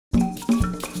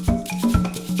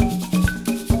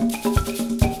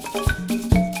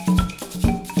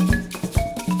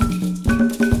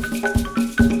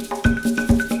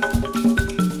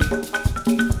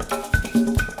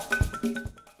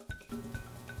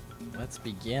Let's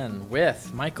begin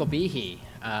with Michael Behe,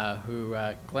 who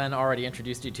Glenn already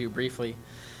introduced you to briefly.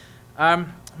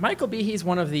 Michael Behe is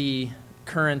one of the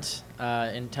current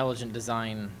intelligent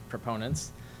design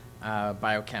proponents,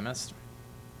 biochemist.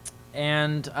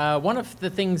 And one of the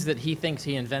things that he thinks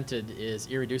he invented is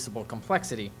irreducible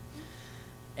complexity.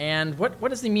 And what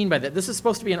does he mean by that? This is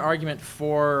supposed to be an argument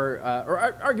for, or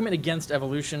argument against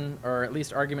evolution, or at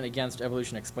least argument against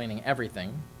evolution explaining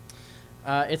everything.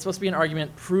 It's supposed to be an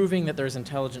argument proving that there's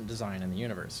intelligent design in the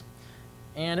universe.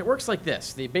 And it works like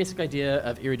this. The basic idea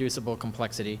of irreducible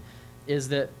complexity is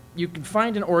that you can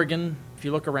find an organ, if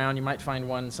you look around, you might find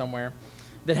one somewhere,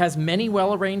 that has many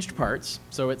well-arranged parts,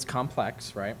 so it's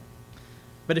complex, right?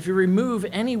 But if you remove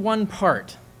any one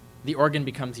part, the organ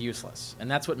becomes useless, and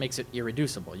that's what makes it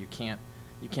irreducible. You can't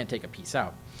take a piece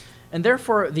out. And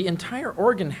therefore, the entire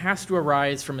organ has to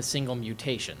arise from a single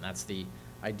mutation. That's the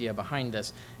idea behind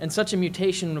this. And such a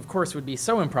mutation, of course, would be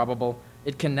so improbable,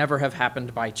 it can never have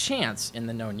happened by chance in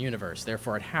the known universe.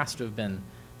 Therefore, it has to have been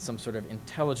some sort of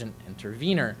intelligent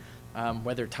intervener,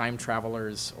 whether time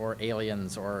travelers or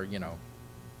aliens or, you know,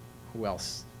 who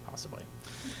else, possibly.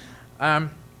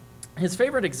 His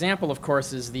favorite example, of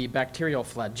course, is the bacterial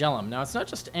flagellum. Now, it's not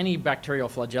just any bacterial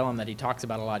flagellum that he talks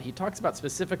about a lot. He talks about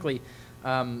specifically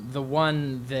the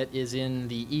one that is in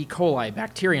the E. coli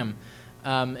bacterium.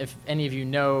 If any of you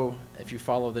know, if you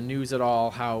follow the news at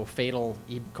all, how fatal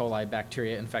E. coli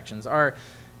bacteria infections are,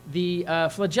 the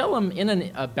flagellum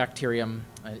in a bacterium,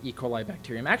 E. coli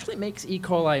bacterium, actually makes E.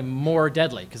 coli more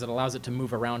deadly because it allows it to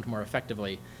move around more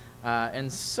effectively.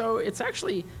 And so it's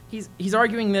actually, he's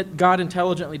arguing that God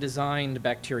intelligently designed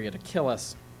bacteria to kill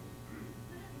us.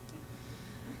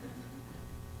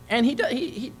 And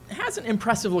he has an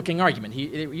impressive-looking argument.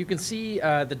 You can see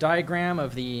the diagram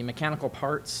of the mechanical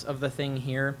parts of the thing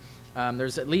here.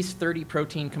 There's at least 30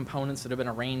 protein components that have been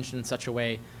arranged in such a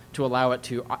way to allow it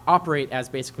to operate as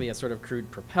basically a sort of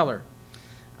crude propeller.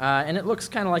 And it looks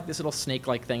kind of like this little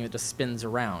snake-like thing that just spins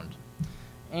around.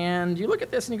 And you look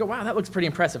at this and you go, wow, that looks pretty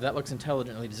impressive. That looks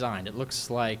intelligently designed. It looks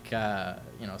like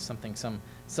you know, something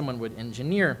someone would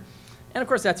engineer. And of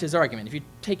course, that's his argument. If you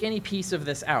take any piece of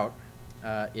this out,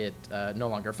 it no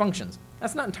longer functions.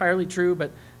 That's not entirely true,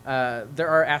 but there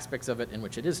are aspects of it in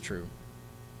which it is true.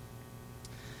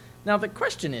 Now, the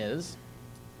question is,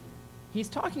 he's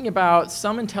talking about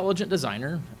some intelligent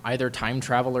designer, either time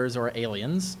travelers or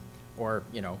aliens, or,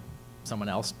 you know, someone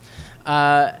else,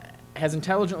 has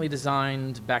intelligently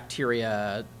designed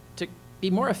bacteria to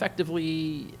be more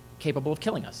effectively capable of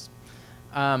killing us.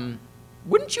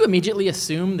 Wouldn't you immediately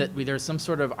assume that there's some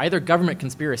sort of either government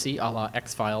conspiracy, a la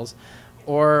X-Files,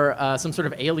 or some sort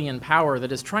of alien power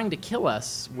that is trying to kill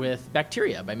us with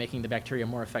bacteria by making the bacteria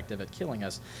more effective at killing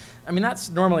us? I mean, that's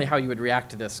normally how you would react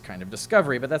to this kind of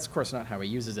discovery, but that's, of course, not how he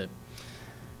uses it.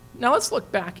 Now, let's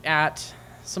look back at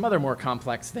some other more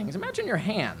complex things. Imagine your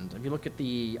hand. If you look at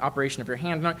the operation of your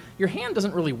hand, now, your hand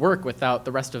doesn't really work without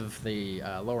the rest of the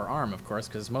lower arm, of course,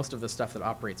 because most of the stuff that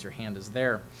operates your hand is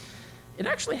there. It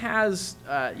actually has,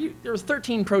 there's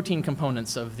 13 protein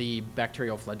components of the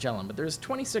bacterial flagellum, but there's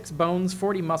 26 bones,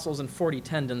 40 muscles, and 40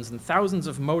 tendons, and thousands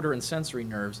of motor and sensory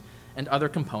nerves and other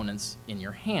components in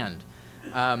your hand.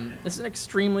 This is an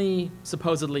extremely,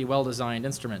 supposedly well-designed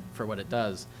instrument for what it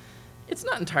does. It's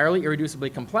not entirely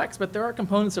irreducibly complex, but there are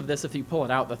components of this, if you pull it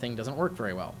out, the thing doesn't work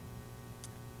very well.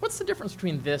 What's the difference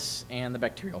between this and the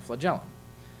bacterial flagellum?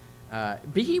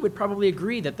 Behe would probably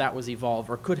agree that that was evolved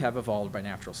or could have evolved by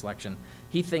natural selection.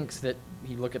 He thinks that,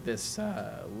 you look at this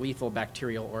lethal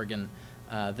bacterial organ,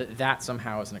 that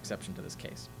somehow is an exception to this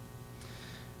case.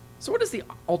 So what is the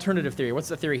alternative theory? What's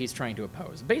the theory he's trying to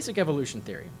oppose? Basic evolution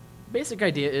theory. Basic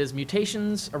idea is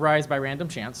mutations arise by random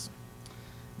chance.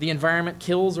 The environment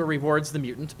kills or rewards the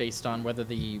mutant based on whether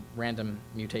the random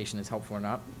mutation is helpful or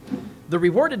not. The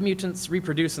rewarded mutants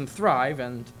reproduce and thrive,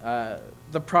 and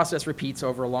the process repeats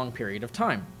over a long period of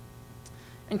time.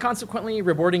 And consequently,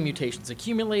 rewarding mutations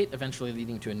accumulate, eventually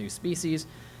leading to a new species,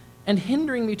 and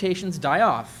hindering mutations die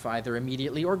off, either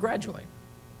immediately or gradually.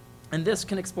 And this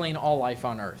can explain all life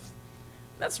on Earth.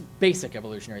 That's basic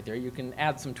evolutionary theory. You can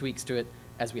add some tweaks to it,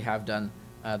 as we have done.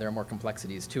 There are more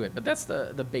complexities to it, but that's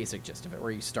the basic gist of it,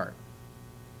 where you start.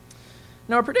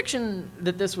 Now, a prediction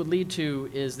that this would lead to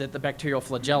is that the bacterial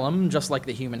flagellum, just like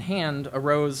the human hand,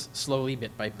 arose slowly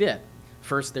bit by bit.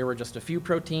 First, there were just a few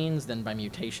proteins, then by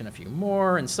mutation a few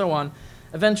more, and so on,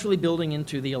 eventually building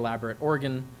into the elaborate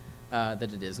organ that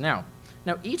it is now.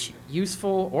 Now, each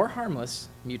useful or harmless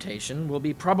mutation will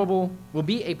be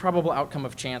a probable outcome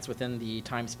of chance within the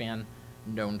time span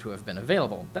known to have been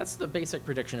available. That's the basic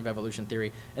prediction of evolution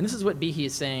theory, and this is what Behe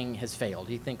is saying has failed.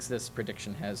 He thinks this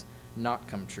prediction has not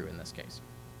come true in this case.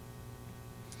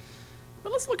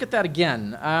 But let's look at that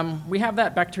again. We have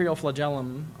that bacterial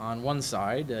flagellum on one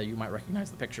side. You might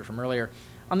recognize the picture from earlier.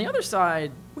 On the other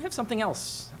side, we have something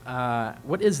else.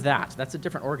 What is that? That's a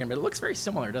different organ, but it looks very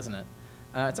similar, doesn't it?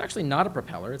 It's actually not a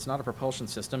propeller. It's not a propulsion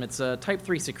system. It's a type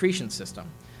 3 secretion system.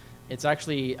 It's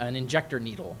actually an injector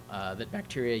needle that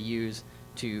bacteria use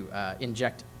to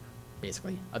inject,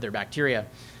 basically, other bacteria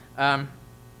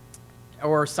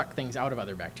or suck things out of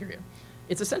other bacteria.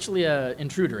 It's essentially an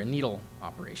intruder, a needle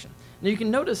operation. Now you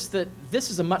can notice that this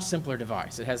is a much simpler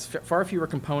device. It has far fewer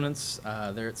components.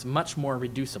 It's much more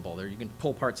reducible. You can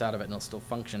pull parts out of it and it'll still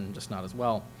function, just not as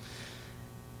well.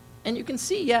 And you can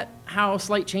see yet how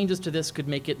slight changes to this could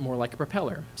make it more like a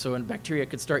propeller. So bacteria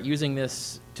could start using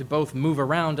this to both move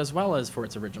around as well as for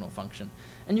its original function.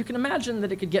 And you can imagine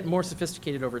that it could get more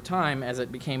sophisticated over time as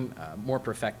it became more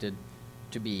perfected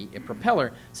to be a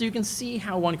propeller. So you can see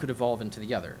how one could evolve into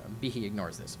the other. Behe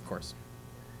ignores this, of course.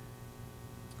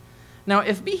 Now,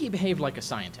 if Behe behaved like a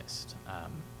scientist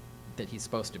that he's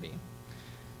supposed to be,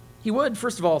 he would,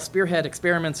 first of all, spearhead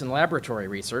experiments and laboratory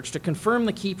research to confirm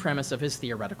the key premise of his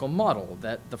theoretical model,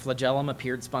 that the flagellum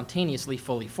appeared spontaneously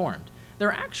fully formed. There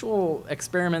are actual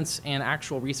experiments and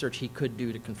actual research he could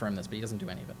do to confirm this, but he doesn't do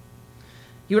any of it.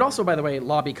 He would also, by the way,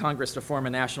 lobby Congress to form a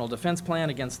national defense plan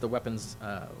against the weapons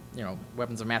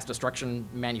of mass destruction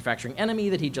manufacturing enemy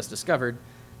that he just discovered,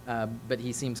 but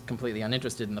he seems completely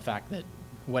uninterested in the fact that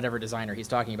whatever designer he's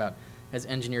talking about has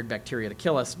engineered bacteria to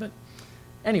kill us. But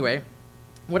anyway,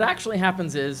 what actually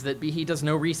happens is that Behe does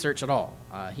no research at all.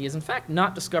 He has, in fact,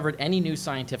 not discovered any new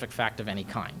scientific fact of any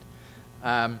kind.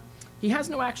 He has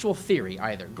no actual theory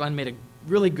either. Glenn made a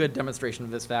really good demonstration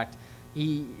of this fact.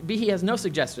 Behe has no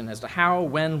suggestion as to how,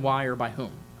 when, why, or by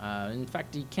whom. In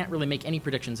fact, he can't really make any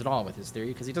predictions at all with his theory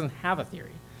because he doesn't have a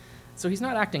theory. So he's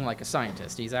not acting like a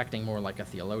scientist. He's acting more like a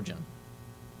theologian.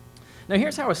 Now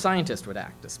here's how a scientist would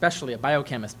act, especially a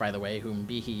biochemist, by the way, whom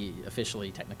Behe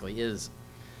officially technically is.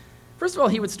 First of all,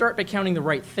 he would start by counting the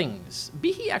right things.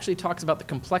 Behe actually talks about the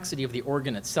complexity of the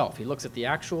organ itself. He looks at the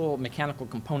actual mechanical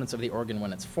components of the organ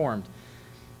when it's formed.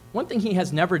 One thing he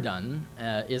has never done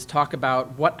is talk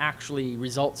about what actually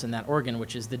results in that organ,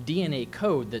 which is the DNA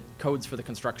code that codes for the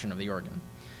construction of the organ.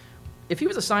 If he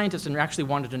was a scientist and actually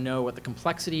wanted to know what the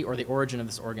complexity or the origin of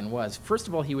this organ was, first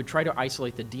of all, he would try to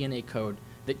isolate the DNA code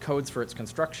that codes for its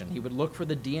construction. He would look for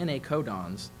the DNA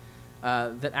codons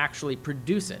that actually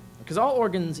produce it. Because all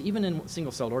organs, even in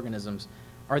single-celled organisms,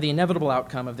 are the inevitable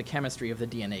outcome of the chemistry of the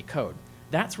DNA code.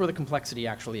 That's where the complexity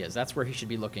actually is. That's where he should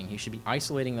be looking. He should be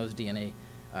isolating those DNA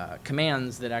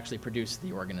commands that actually produce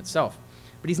the organ itself.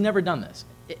 But he's never done this.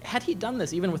 Had he done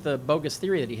this, even with the bogus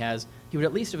theory that he has, he would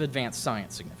at least have advanced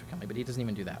science significantly, but he doesn't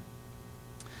even do that.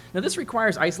 Now this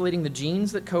requires isolating the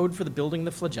genes that code for the building of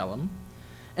the flagellum,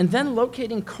 and then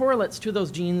locating correlates to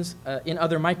those genes in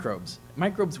other microbes.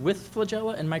 Microbes with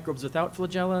flagella and microbes without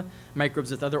flagella,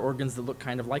 microbes with other organs that look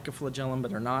kind of like a flagellum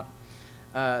but are not.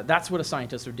 That's what a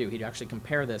scientist would do. He'd actually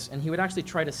compare this, and he would actually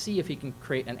try to see if he can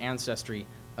create an ancestry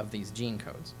of these gene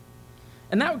codes.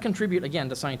 And that would contribute, again,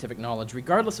 to scientific knowledge,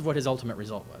 regardless of what his ultimate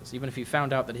result was. Even if he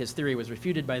found out that his theory was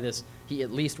refuted by this, he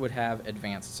at least would have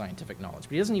advanced scientific knowledge.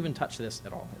 But he doesn't even touch this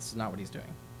at all. This is not what he's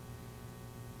doing.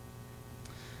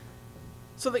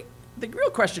 So the real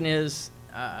question is,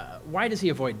 why does he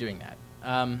avoid doing that?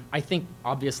 I think,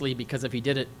 obviously, because if he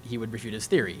did it, he would refute his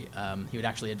theory. He would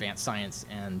actually advance science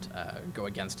and go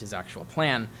against his actual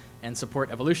plan and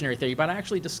support evolutionary theory by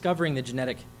actually discovering the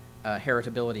genetic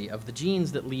heritability of the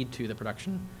genes that lead to the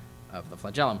production of the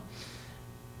flagellum.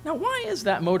 Now, why is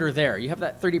that motor there? You have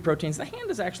that 30 proteins. The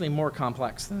hand is actually more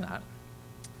complex than that.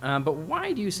 But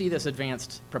why do you see this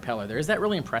advanced propeller there? Is that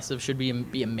really impressive? Should we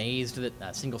be amazed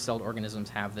that single-celled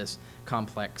organisms have this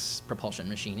complex propulsion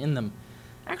machine in them?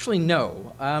 Actually,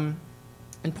 no.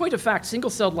 In point of fact,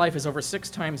 single-celled life is over 6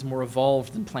 times more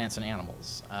evolved than plants and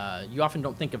animals. You often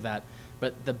don't think of that,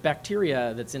 but the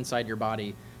bacteria that's inside your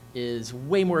body is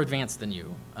way more advanced than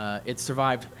you. It's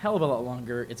survived a hell of a lot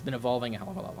longer. It's been evolving a hell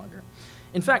of a lot longer.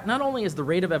 In fact, not only is the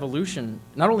rate of evolution,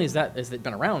 not only has it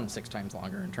been around 6 times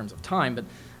longer in terms of time, but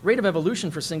rate of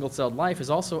evolution for single-celled life is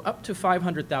also up to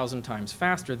 500,000 times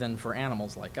faster than for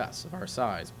animals like us of our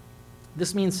size.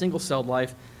 This means single-celled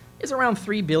life is around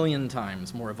 3 billion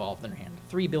times more evolved than your hand.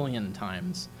 3 billion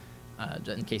times,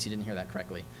 in case you didn't hear that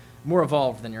correctly, more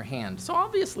evolved than your hand. So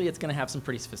obviously it's going to have some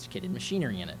pretty sophisticated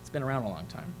machinery in it. It's been around a long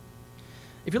time.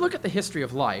 If you look at the history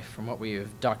of life, from what we've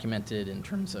documented in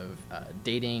terms of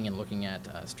dating and looking at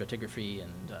stratigraphy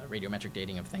and radiometric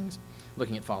dating of things,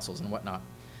 looking at fossils and whatnot,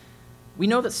 we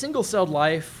know that single-celled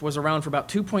life was around for about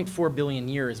 2.4 billion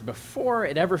years before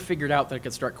it ever figured out that it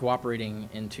could start cooperating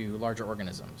into larger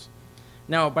organisms.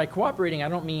 Now, by cooperating, I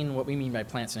don't mean what we mean by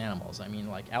plants and animals. I mean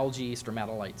like algae,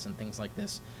 stromatolites, and things like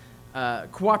this.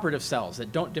 Cooperative cells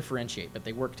that don't differentiate, but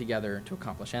they work together to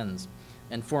accomplish ends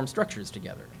and form structures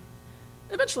together.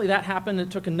 Eventually that happened. It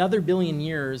took another billion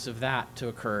years of that to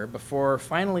occur before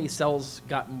finally cells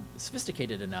got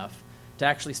sophisticated enough to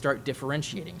actually start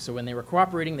differentiating. So when they were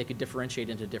cooperating, they could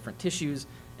differentiate into different tissues,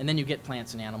 and then you get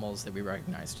plants and animals that we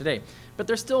recognize today. But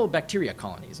they're still bacteria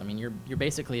colonies. I mean, you're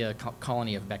basically a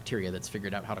colony of bacteria that's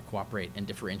figured out how to cooperate and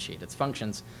differentiate its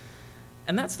functions.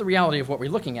 And that's the reality of what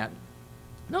we're looking at.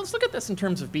 Now let's look at this in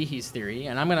terms of Behe's theory,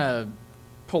 and I'm going to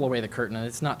pull away the curtain, and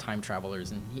it's not time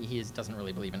travelers, and he doesn't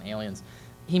really believe in aliens.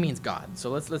 He means God. So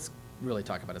let's really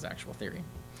talk about his actual theory.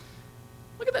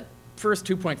 Look at that first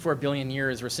 2.4 billion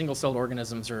years where single-celled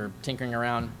organisms are tinkering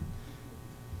around.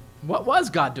 What was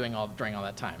God doing during all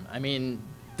that time? I mean,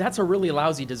 that's a really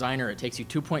lousy designer. It takes you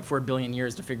 2.4 billion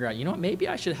years to figure out, you know what, maybe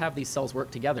I should have these cells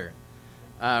work together.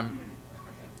 And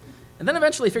then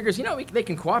eventually figures, you know, they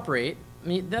can cooperate. I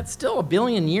mean, that's still a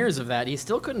billion years of that. He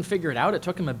still couldn't figure it out. It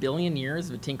took him a billion years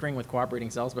of tinkering with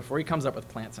cooperating cells before he comes up with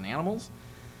plants and animals.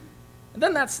 And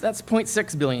then that's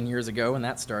 0.6 billion years ago when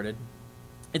that started.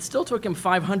 It still took him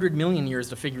 500 million years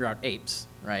to figure out apes,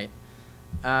 right?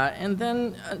 And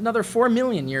then another 4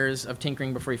 million years of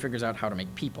tinkering before he figures out how to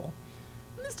make people.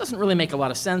 And this doesn't really make a lot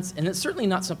of sense, and it's certainly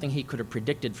not something he could have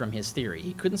predicted from his theory.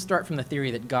 He couldn't start from the theory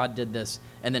that God did this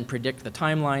and then predict the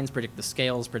timelines, predict the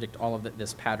scales, predict all of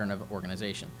this pattern of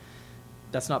organization.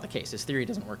 That's not the case. His theory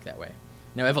doesn't work that way.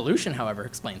 Now, evolution, however,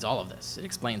 explains all of this. It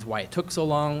explains why it took so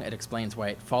long. It explains why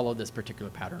it followed this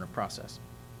particular pattern of process.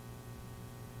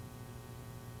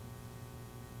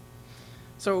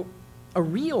 So a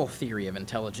real theory of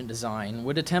intelligent design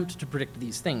would attempt to predict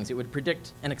these things. It would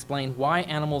predict and explain why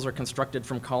animals are constructed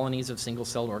from colonies of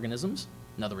single-celled organisms.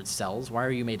 In other words, cells. Why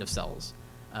are you made of cells?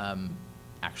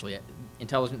 Actually,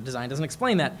 intelligent design doesn't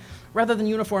explain that. Rather than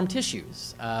uniform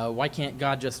tissues, why can't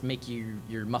God just make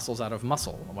your muscles out of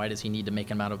muscle? Why does he need to make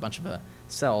them out of a bunch of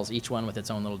cells, each one with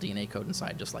its own little DNA code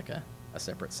inside, just like a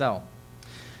separate cell?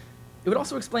 It would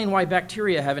also explain why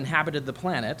bacteria have inhabited the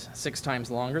planet 6 times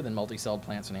longer than multicelled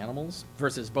plants and animals,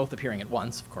 versus both appearing at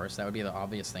once, of course. That would be the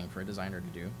obvious thing for a designer to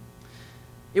do.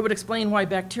 It would explain why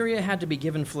bacteria had to be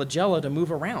given flagella to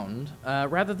move around,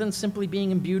 rather than simply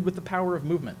being imbued with the power of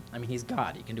movement. I mean, he's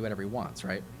God. He can do whatever he wants,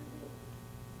 right?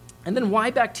 And then why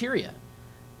bacteria?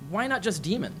 Why not just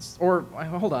demons? Or,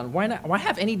 hold on, why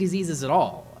have any diseases at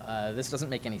all? This doesn't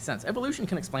make any sense. Evolution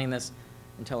can explain this.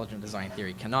 Intelligent design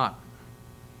theory cannot.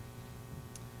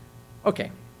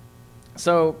 Okay,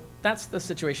 so that's the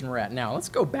situation we're at now. Let's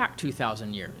go back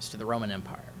 2,000 years to the Roman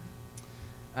Empire.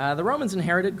 The Romans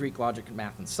inherited Greek logic,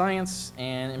 math, and science,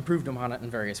 and improved upon it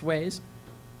in various ways.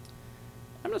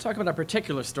 I'm going to talk about a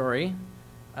particular story.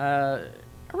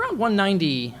 Around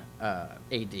 190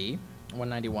 AD,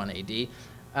 191 AD,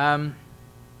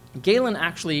 Galen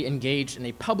actually engaged in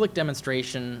a public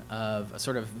demonstration of a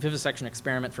sort of vivisection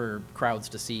experiment for crowds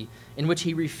to see, in which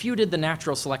he refuted the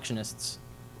natural selectionists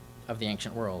of the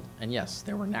ancient world. And yes,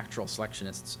 there were natural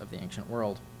selectionists of the ancient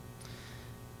world.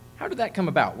 How did that come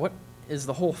about? What is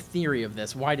the whole theory of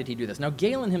this? Why did he do this? Now,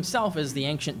 Galen himself is the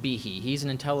ancient Behe. He's an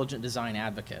intelligent design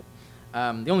advocate.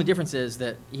 The only difference is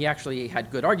that he actually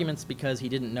had good arguments because he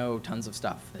didn't know tons of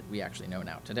stuff that we actually know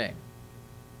now today.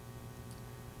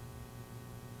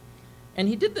 And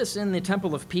he did this in the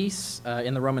Temple of Peace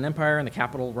in the Roman Empire, in the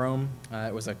capital, Rome.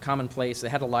 It was a common place. They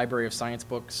had a library of science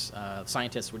books.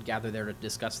 Scientists would gather there to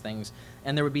discuss things.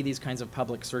 And there would be these kinds of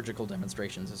public surgical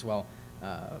demonstrations as well.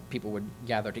 People would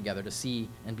gather together to see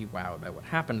and be wowed by what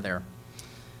happened there.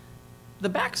 The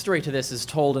backstory to this is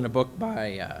told in a book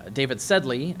by David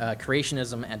Sedley,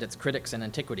 Creationism and Its Critics in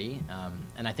Antiquity.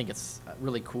 And I think it's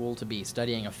really cool to be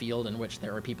studying a field in which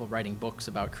there are people writing books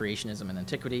about creationism and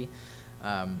antiquity.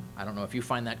 I don't know if you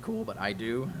find that cool, but I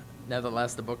do.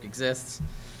 Nevertheless, the book exists.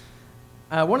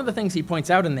 One of the things he points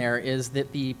out in there is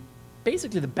that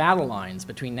basically the battle lines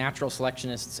between natural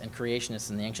selectionists and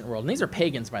creationists in the ancient world, and these are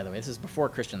pagans, by the way. This is before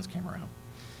Christians came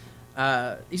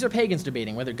around. These are pagans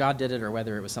debating whether God did it or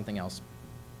whether it was something else.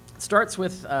 It starts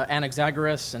with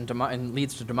Anaxagoras and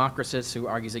leads to Democritus, who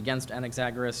argues against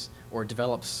Anaxagoras or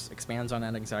expands on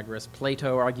Anaxagoras.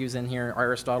 Plato argues in here.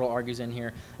 Aristotle argues in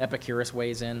here. Epicurus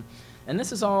weighs in. And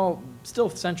this is all still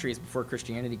centuries before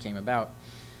Christianity came about.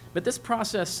 But this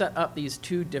process set up these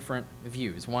two different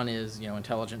views. One is,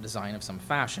 intelligent design of some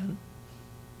fashion.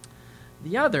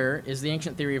 The other is the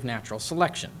ancient theory of natural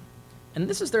selection. And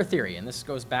this is their theory, and this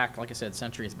goes back, like I said,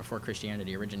 centuries before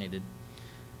Christianity originated.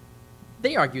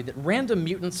 They argued that random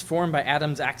mutants formed by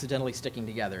atoms accidentally sticking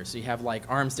together. So you have like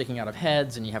arms sticking out of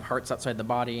heads, and you have hearts outside the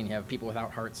body, and you have people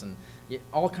without hearts, and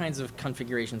all kinds of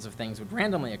configurations of things would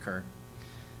randomly occur.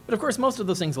 But of course, most of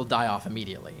those things will die off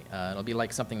immediately. It'll be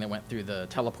like something that went through the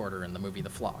teleporter in the movie The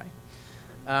Fly.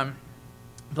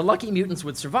 The lucky mutants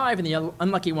would survive, and the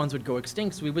unlucky ones would go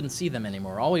extinct, so we wouldn't see them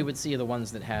anymore. All we would see are the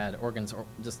ones that had organs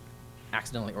just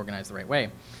accidentally organized the right way.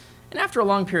 And after a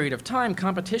long period of time,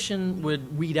 competition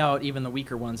would weed out even the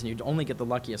weaker ones, and you'd only get the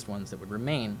luckiest ones that would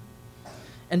remain.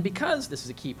 And because, this is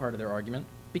a key part of their argument,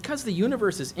 because the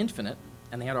universe is infinite,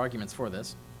 and they had arguments for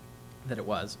this, that it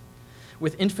was,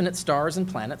 with infinite stars and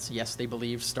planets. Yes, they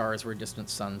believed stars were distant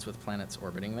suns with planets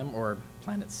orbiting them, or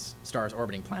stars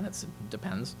orbiting planets, it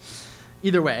depends.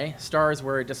 Either way, stars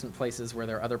were distant places where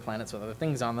there are other planets with other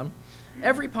things on them.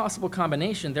 Every possible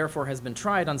combination, therefore, has been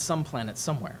tried on some planet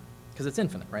somewhere, because it's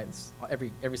infinite, right? It's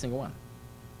every single one.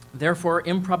 Therefore,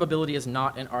 improbability is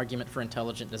not an argument for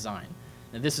intelligent design.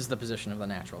 And this is the position of the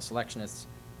natural selectionists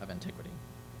of antiquity.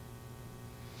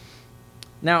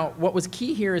 Now, what was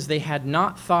key here is they had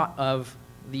not thought of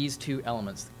these two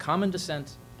elements, common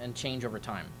descent and change over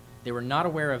time. They were not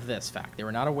aware of this fact. They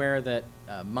were not aware that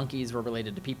monkeys were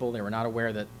related to people. They were not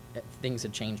aware that things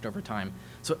had changed over time.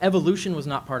 So evolution was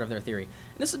not part of their theory.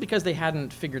 And this is because they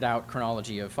hadn't figured out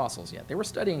chronology of fossils yet. They were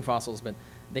studying fossils, but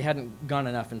they hadn't gone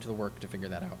enough into the work to figure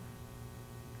that out.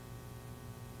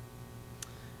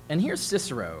 And here's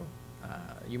Cicero.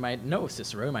 You might know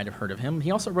Cicero, you might have heard of him.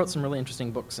 He also wrote some really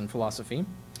interesting books in philosophy.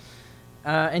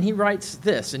 And he writes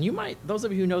this, and those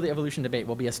of you who know the evolution debate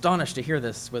will be astonished to hear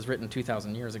this was written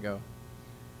 2,000 years ago.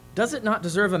 Does it not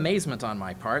deserve amazement on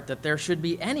my part that there should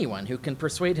be anyone who can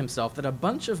persuade himself that a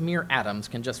bunch of mere atoms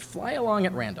can just fly along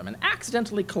at random and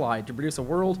accidentally collide to produce a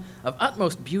world of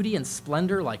utmost beauty and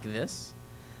splendor like this?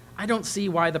 I don't see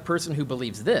why the person who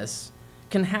believes this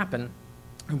can happen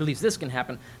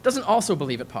doesn't also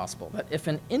believe it possible that if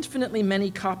an infinitely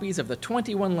many copies of the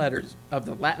 21 letters of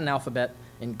the Latin alphabet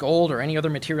in gold or any other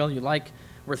material you like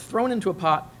were thrown into a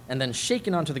pot and then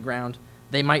shaken onto the ground,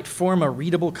 they might form a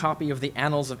readable copy of the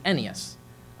Annals of Ennius.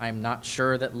 I am not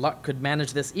sure that luck could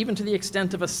manage this even to the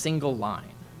extent of a single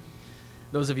line.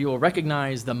 Those of you will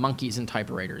recognize the monkeys and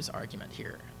typewriters argument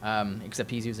here, except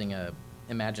he's using an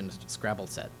imagined Scrabble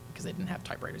set because they didn't have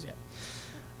typewriters yet.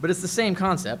 But it's the same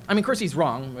concept. I mean, of course, he's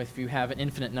wrong. If you have an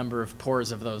infinite number of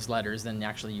pores of those letters, then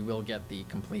actually you will get the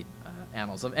complete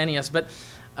Annals of Ennius. But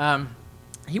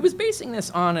he was basing this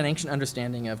on an ancient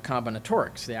understanding of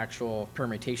combinatorics, the actual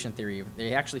permutation theory.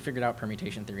 They actually figured out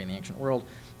permutation theory in the ancient world.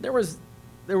 There was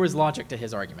logic to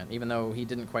his argument, even though he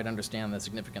didn't quite understand the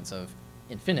significance of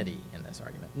infinity in this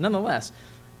argument. Nonetheless,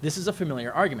 this is a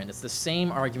familiar argument. It's the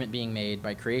same argument being made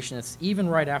by creationists even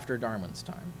right after Darwin's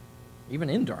time, even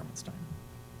in Darwin's time.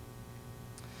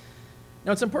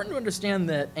 Now, it's important to understand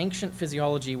that ancient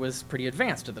physiology was pretty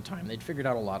advanced at the time. They'd figured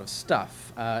out a lot of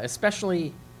stuff,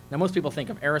 especially, now most people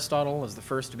think of Aristotle as the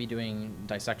first to be doing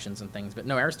dissections and things, but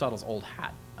no, Aristotle's old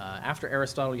hat. After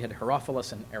Aristotle, you had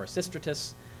Herophilus and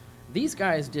Erasistratus. These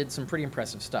guys did some pretty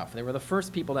impressive stuff. They were the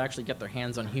first people to actually get their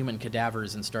hands on human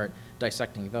cadavers and start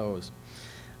dissecting those.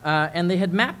 And they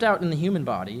had mapped out in the human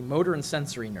body motor and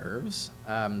sensory nerves.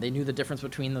 They knew the difference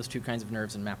between those two kinds of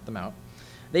nerves and mapped them out.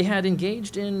 They had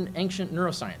engaged in ancient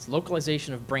neuroscience,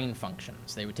 localization of brain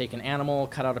functions. They would take an animal,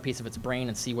 cut out a piece of its brain,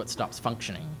 and see what stops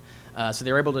functioning. So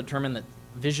they were able to determine that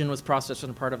vision was processed in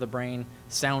a part of the brain,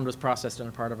 sound was processed in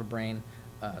a part of a brain,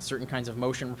 certain kinds of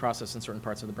motion were processed in certain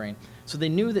parts of the brain. So they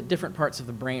knew that different parts of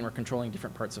the brain were controlling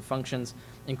different parts of functions,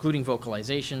 including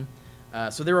vocalization.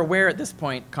 So they were aware at this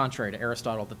point, contrary to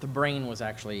Aristotle, that the brain was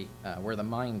actually where the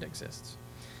mind exists.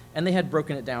 And they had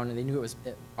broken it down, and they knew it was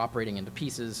operating into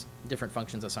pieces, different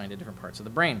functions assigned to different parts of the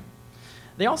brain.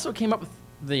 They also came up with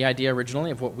the idea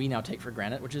originally of what we now take for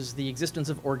granted, which is the existence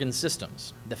of organ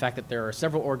systems, the fact that there are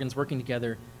several organs working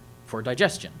together for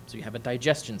digestion. So you have a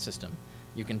digestion system.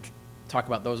 You can talk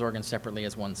about those organs separately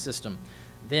as one system.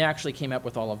 They actually came up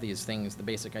with all of these things, the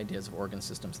basic ideas of organ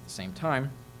systems at the same time.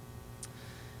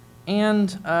 And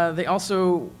they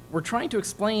also were trying to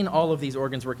explain all of these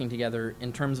organs working together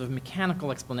in terms of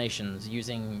mechanical explanations,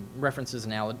 using references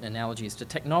and analogies to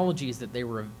technologies that they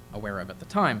were aware of at the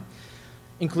time,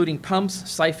 including pumps,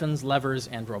 siphons, levers,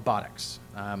 and robotics.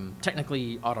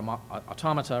 Technically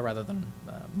automata rather than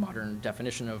modern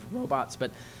definition of robots,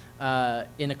 but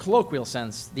in a colloquial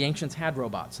sense, the ancients had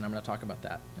robots, and I'm going to talk about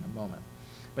that in a moment.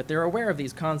 But they're aware of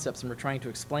these concepts and were trying to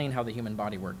explain how the human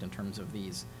body worked in terms of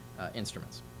these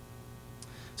instruments.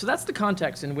 So that's the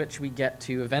context in which we get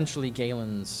to eventually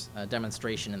Galen's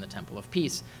demonstration in the Temple of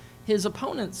Peace. His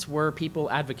opponents were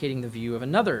people advocating the view of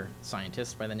another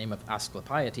scientist by the name of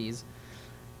Asclepiades,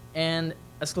 And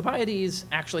Asclepiades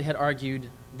actually had argued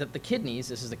that the kidneys,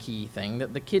 this is the key thing,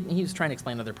 that the kidney, he was trying to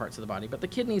explain other parts of the body, but the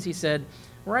kidneys, he said,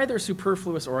 were either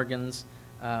superfluous organs,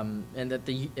 and that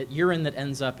the urine that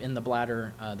ends up in the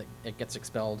bladder, that it gets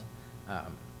expelled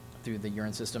through the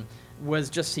urine system, was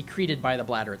just secreted by the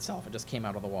bladder itself. It just came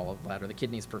out of the wall of the bladder. The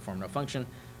kidneys perform no function.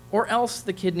 Or else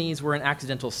the kidneys were an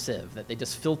accidental sieve, that they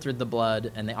just filtered the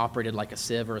blood and they operated like a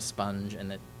sieve or a sponge,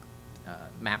 and that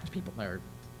mapped people, or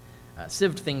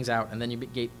sieved things out, and then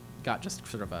you got just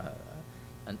sort of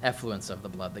an effluence of the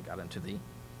blood that got into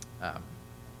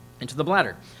the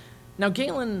bladder. Now,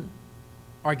 Galen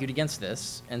argued against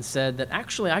this and said that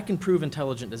actually I can prove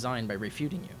intelligent design by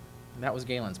refuting you. And that was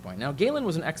Galen's point. Now, Galen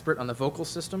was an expert on the vocal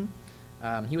system.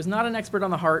 He was not an expert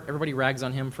on the heart. Everybody rags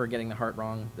on him for getting the heart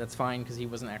wrong. That's fine, because he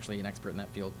wasn't actually an expert in that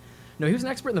field. No, he was an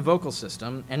expert in the vocal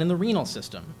system and in the renal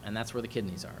system, and that's where the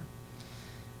kidneys are.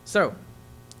 So,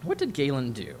 what did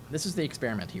Galen do? This is the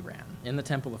experiment he ran in the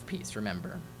Temple of Peace,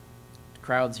 remember.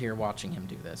 Crowds here watching him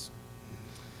do this.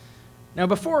 Now,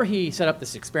 before he set up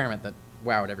this experiment that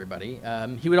wowed everybody,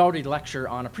 he would already lecture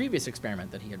on a previous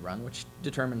experiment that he had run, which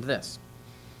determined this.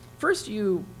 First,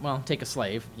 take a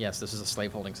slave. Yes, this is a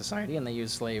slave-holding society, and they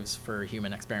use slaves for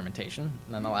human experimentation.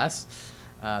 Nonetheless,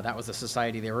 that was the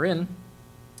society they were in.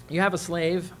 You have a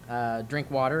slave drink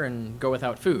water and go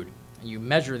without food. You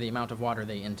measure the amount of water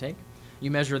they intake. You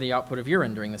measure the output of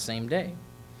urine during the same day.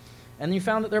 And you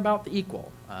found that they're about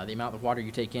equal. The amount of water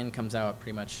you take in comes out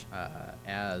pretty much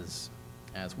as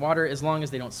water, as long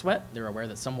as they don't sweat. They're aware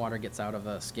that some water gets out of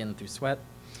the skin through sweat.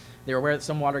 They were aware that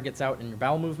some water gets out in your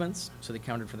bowel movements, so they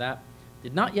counted for that.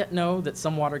 Did not yet know that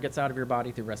some water gets out of your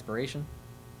body through respiration.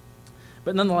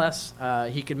 But nonetheless,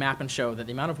 he could map and show that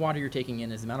the amount of water you're taking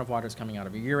in is the amount of water that's coming out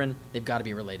of your urine. They've got to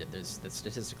be related. That's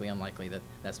statistically unlikely that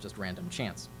that's just random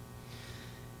chance.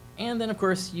 And then, of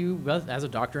course, you, as a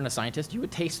doctor and a scientist, you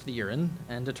would taste the urine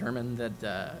and determine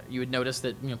that you would notice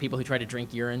that people who try to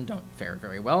drink urine don't fare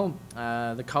very well.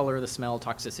 The color, the smell,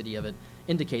 toxicity of it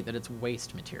indicate that it's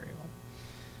waste material.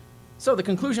 So the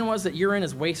conclusion was that urine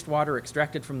is wastewater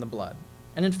extracted from the blood.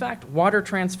 And in fact, water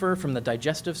transfer from the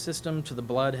digestive system to the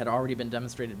blood had already been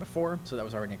demonstrated before, so that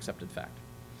was already an accepted fact.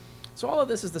 So all of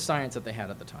this is the science that they had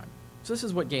at the time. So this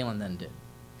is what Galen then did.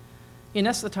 He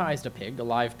anesthetized a pig, a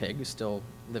live pig who's still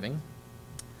living.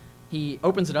 He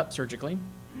opens it up surgically,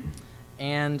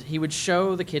 and he would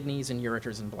show the kidneys and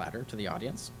ureters and bladder to the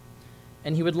audience,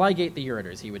 and he would ligate the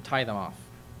ureters. He would tie them off.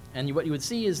 And what you would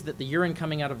see is that the urine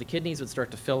coming out of the kidneys would start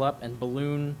to fill up and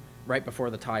balloon right before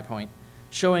the tie point,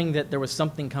 showing that there was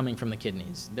something coming from the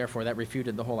kidneys. Therefore, that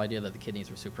refuted the whole idea that the kidneys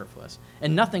were superfluous.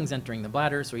 And nothing's entering the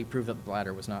bladder, so he proved that the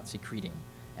bladder was not secreting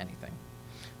anything.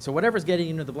 So whatever's getting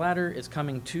into the bladder is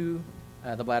coming to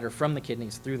the bladder from the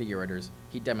kidneys through the ureters.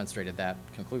 He demonstrated that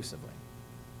conclusively.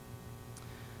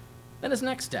 Then his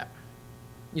next step.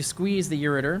 You squeeze the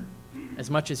ureter as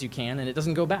much as you can, and it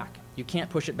doesn't go back. You can't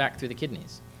push it back through the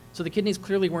kidneys. So the kidneys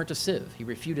clearly weren't a sieve. He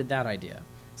refuted that idea.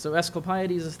 So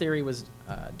Asclepiades' theory was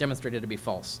demonstrated to be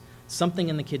false. Something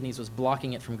in the kidneys was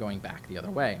blocking it from going back the other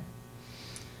way.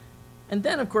 And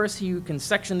then, of course, you can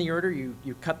section the ureter.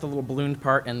 You cut the little ballooned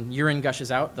part, and urine gushes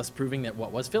out, thus proving that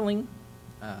what was filling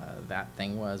that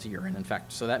thing was urine, in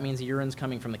fact. So that means the urine's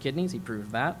coming from the kidneys. He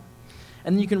proved that.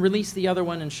 And then you can release the other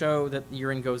one and show that the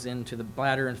urine goes into the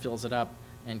bladder and fills it up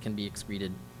and can be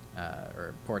excreted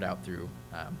or poured out through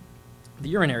the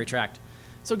urinary tract.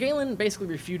 So Galen basically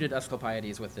refuted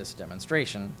Asclepiades with this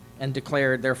demonstration and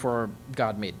declared, therefore,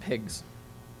 God made pigs.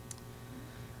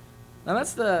 Now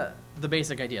that's the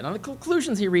basic idea. Now the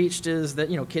conclusions he reached is that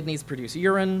kidneys produce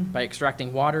urine by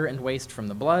extracting water and waste from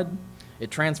the blood. It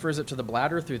transfers it to the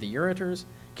bladder through the ureters.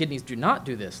 Kidneys do not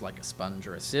do this like a sponge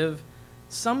or a sieve.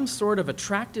 Some sort of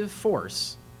attractive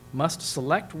force must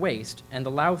select waste and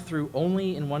allow through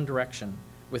only in one direction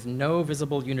with no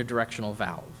visible unidirectional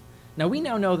valve. Now, we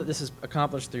now know that this is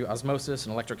accomplished through osmosis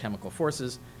and electrochemical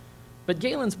forces, but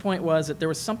Galen's point was that there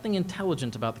was something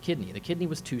intelligent about the kidney. The kidney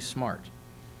was too smart.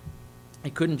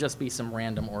 It couldn't just be some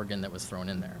random organ that was thrown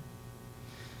in there.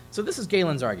 So this is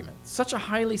Galen's argument. Such a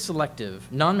highly selective,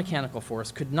 non-mechanical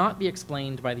force could not be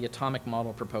explained by the atomic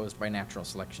model proposed by natural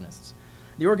selectionists.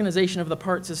 The organization of the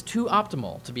parts is too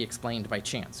optimal to be explained by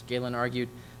chance. Galen argued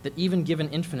that even given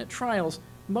infinite trials,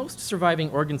 most surviving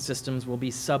organ systems will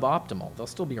be suboptimal. They'll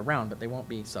still be around, but they won't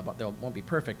be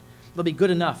perfect. They'll be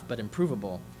good enough, but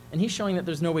improvable. And he's showing that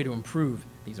there's no way to improve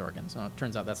these organs. Now, it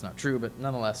turns out that's not true, but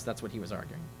nonetheless, that's what he was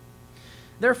arguing.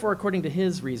 Therefore, according to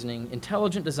his reasoning,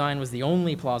 intelligent design was the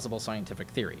only plausible scientific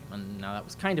theory. And now that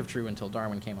was kind of true until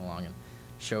Darwin came along and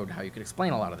showed how you could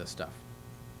explain a lot of this stuff.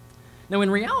 Now,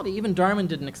 in reality, even Darwin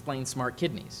didn't explain smart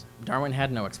kidneys. Darwin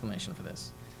had no explanation for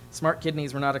this. Smart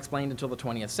kidneys were not explained until the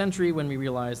 20th century when we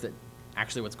realized that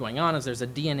actually what's going on is there's a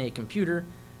DNA computer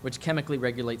which chemically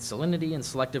regulates salinity and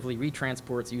selectively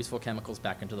retransports useful chemicals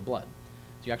back into the blood.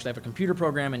 So you actually have a computer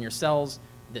program in your cells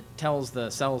that tells the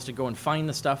cells to go and find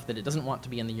the stuff that it doesn't want to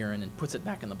be in the urine and puts it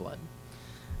back in the blood,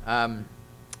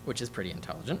 which is pretty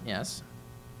intelligent, yes.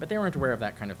 But they weren't aware of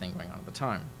that kind of thing going on at the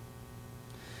time.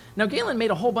 Now, Galen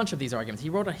made a whole bunch of these arguments. He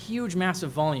wrote a huge,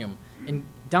 massive volume in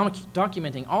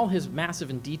documenting all his massive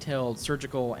and detailed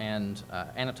surgical and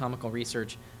anatomical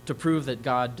research to prove that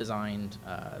God designed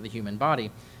the human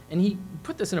body. And he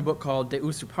put this in a book called De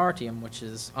Usu Partium, which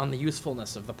is on the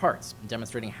usefulness of the parts,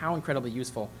 demonstrating how incredibly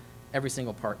useful every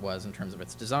single part was in terms of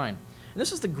its design. And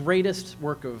this is the greatest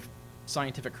work of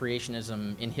scientific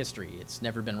creationism in history. It's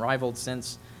never been rivaled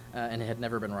since, and it had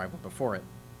never been rivaled before it.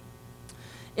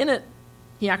 In it,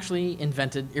 he actually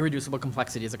invented irreducible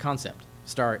complexity as a concept.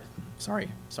 Sorry,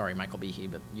 Michael Behe,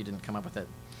 but you didn't come up with it.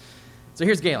 So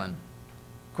here's Galen.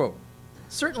 Quote,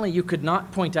 "Certainly you could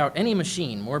not point out any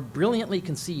machine more brilliantly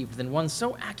conceived than one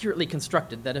so accurately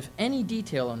constructed that if any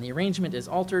detail in the arrangement is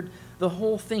altered, the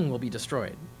whole thing will be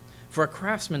destroyed. For a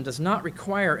craftsman does not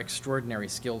require extraordinary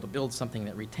skill to build something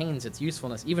that retains its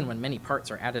usefulness even when many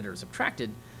parts are added or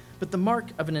subtracted, but the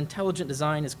mark of an intelligent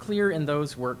design is clear in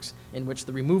those works in which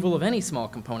the removal of any small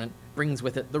component brings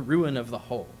with it the ruin of the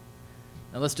whole."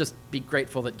 Now let's just be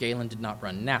grateful that Galen did not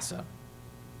run NASA.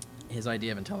 His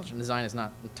idea of intelligent design is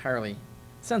not entirely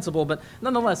sensible, but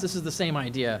nonetheless, this is the same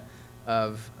idea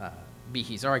of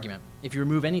Behe's argument. If you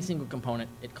remove any single component,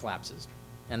 it collapses,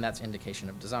 and that's indication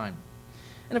of design.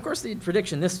 And of course, the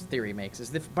prediction this theory makes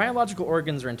is that if biological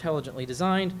organs are intelligently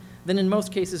designed, then in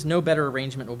most cases, no better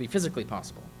arrangement will be physically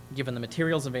possible, given the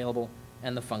materials available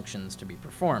and the functions to be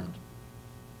performed.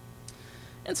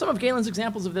 And some of Galen's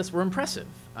examples of this were impressive,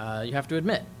 you have to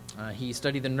admit. He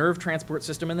studied the nerve transport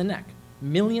system in the neck.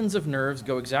 Millions of nerves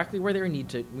go exactly where we need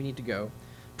to go.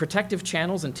 Protective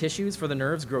channels and tissues for the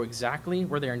nerves grow exactly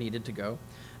where they are needed to go.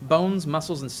 Bones,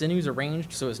 muscles, and sinews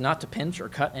arranged so as not to pinch or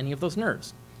cut any of those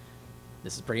nerves.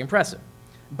 This is pretty impressive.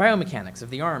 Biomechanics of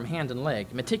the arm, hand, and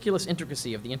leg, meticulous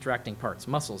intricacy of the interacting parts,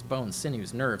 muscles, bones,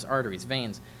 sinews, nerves, arteries,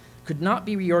 veins, could not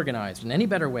be reorganized in any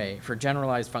better way for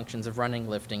generalized functions of running,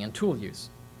 lifting, and tool use.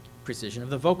 Precision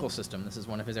of the vocal system, this is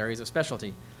one of his areas of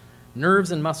specialty.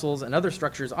 Nerves and muscles and other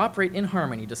structures operate in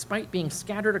harmony despite being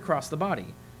scattered across the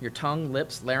body, your tongue,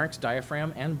 lips, larynx,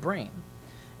 diaphragm, and brain,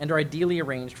 and are ideally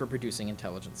arranged for producing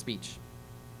intelligent speech.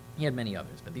 He had many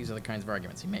others, but these are the kinds of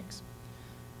arguments he makes.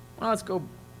 Well,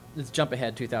 let's jump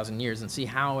ahead 2,000 years and see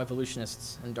how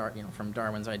evolutionists and from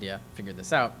Darwin's idea figured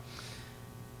this out.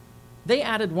 They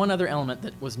added one other element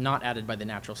that was not added by the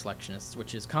natural selectionists,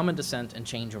 which is common descent and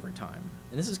change over time.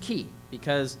 And this is key,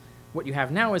 because what you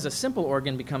have now is a simple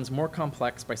organ becomes more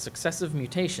complex by successive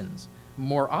mutations,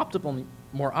 more optimal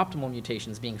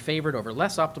mutations being favored over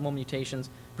less optimal mutations,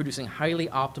 producing highly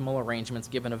optimal arrangements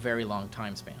given a very long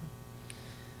time span.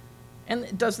 And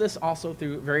it does this also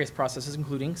through various processes,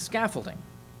 including scaffolding,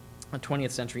 a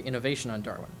 20th century innovation on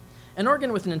Darwin. An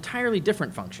organ with an entirely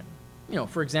different function.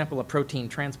 For example, a protein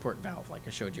transport valve, like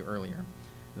I showed you earlier,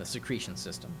 the secretion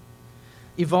system,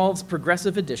 evolves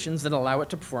progressive additions that allow it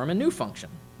to perform a new function,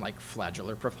 like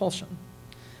flagellar propulsion.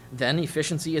 Then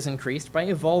efficiency is increased by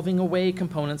evolving away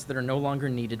components that are no longer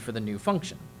needed for the new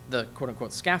function, the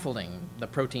quote-unquote scaffolding, the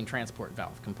protein transport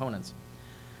valve components.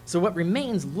 So what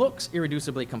remains looks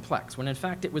irreducibly complex, when in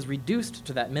fact it was reduced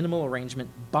to that minimal arrangement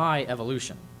by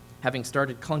evolution, having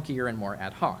started clunkier and more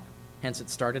ad hoc. Hence,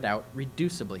 it started out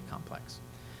reducibly complex.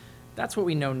 That's what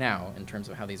we know now in terms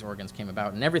of how these organs came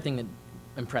about, and everything that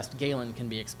impressed Galen can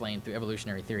be explained through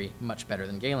evolutionary theory much better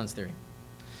than Galen's theory.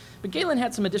 But Galen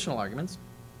had some additional arguments.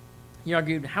 He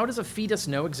argued, how does a fetus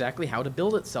know exactly how to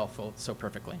build itself so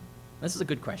perfectly? This is a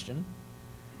good question.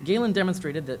 Galen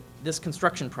demonstrated that this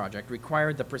construction project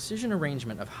required the precision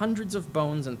arrangement of hundreds of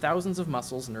bones and thousands of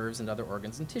muscles, nerves, and other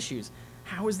organs and tissues.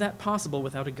 How is that possible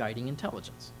without a guiding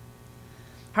intelligence?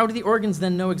 How do the organs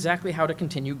then know exactly how to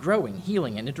continue growing,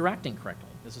 healing, and interacting correctly?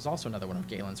 This is also another one of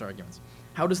Galen's arguments.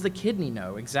 How does the kidney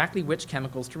know exactly which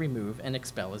chemicals to remove and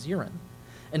expel as urine,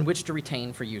 and which to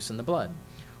retain for use in the blood?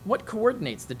 What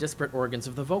coordinates the disparate organs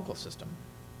of the vocal system?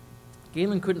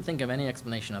 Galen couldn't think of any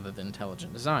explanation other than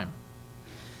intelligent design.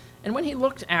 And when he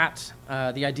looked at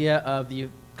the idea of the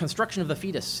construction of the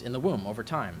fetus in the womb over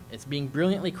time, it's being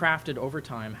brilliantly crafted over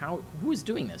time. Who is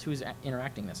doing this? Who's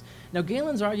interacting this? Now,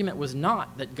 Galen's argument was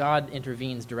not that God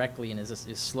intervenes directly and is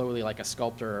slowly like a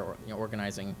sculptor or,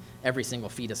 organizing every single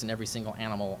fetus and every single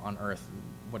animal on Earth.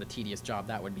 What a tedious job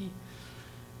that would be.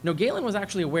 No, Galen was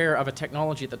actually aware of a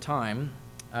technology at the time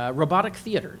Robotic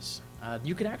theaters.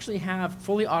 You could actually have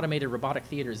fully automated robotic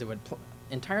theaters that would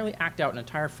entirely act out an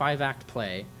entire 5-act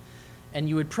play, and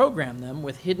you would program them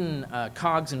with hidden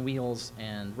cogs and wheels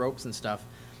and ropes and stuff,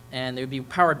 and they would be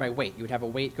powered by weight. You would have a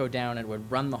weight go down, and it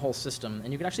would run the whole system,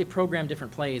 and you could actually program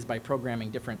different plays by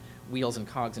programming different wheels and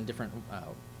cogs and different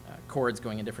chords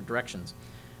going in different directions.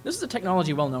 This is a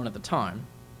technology well known at the time,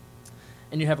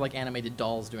 and you have like animated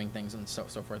dolls doing things and so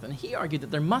forth. And he argued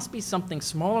that there must be something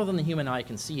smaller than the human eye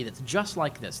can see that's just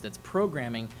like this, that's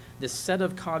programming this set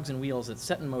of cogs and wheels that's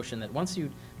set in motion, that once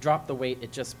you drop the weight,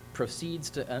 it just proceeds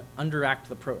to underact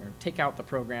the or take out the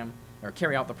program, or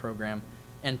carry out the program,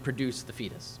 and produce the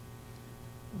fetus.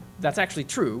 That's actually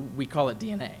true. We call it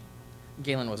DNA.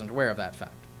 Galen wasn't aware of that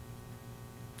fact.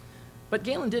 But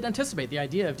Galen did anticipate the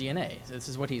idea of DNA. This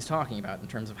is what he's talking about in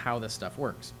terms of how this stuff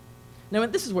works. Now,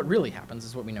 this is what really happens,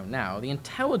 is what we know now. The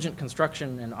intelligent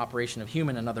construction and operation of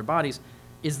human and other bodies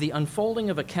is the unfolding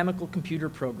of a chemical computer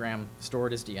program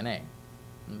stored as DNA.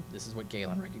 And this is what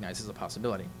Galen recognizes as a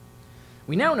possibility.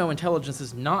 We now know intelligence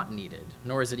is not needed,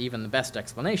 nor is it even the best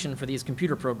explanation for these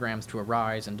computer programs to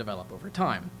arise and develop over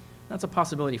time. That's a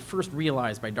possibility first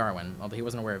realized by Darwin, although he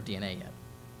wasn't aware of DNA yet.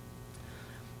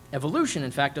 Evolution,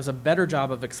 in fact, does a better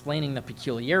job of explaining the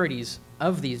peculiarities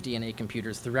of these DNA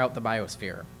computers throughout the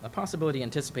biosphere, a possibility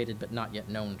anticipated but not yet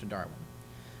known to Darwin.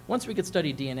 Once we could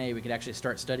study DNA, we could actually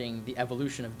start studying the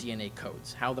evolution of DNA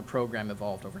codes, how the program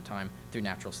evolved over time through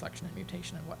natural selection and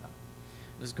mutation and whatnot.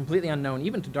 This is completely unknown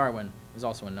even to Darwin, it was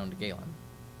also unknown to Galen.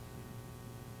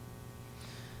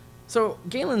 So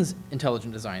Galen's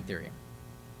intelligent design theory.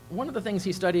 One of the things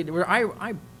he studied were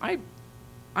eyebrows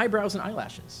and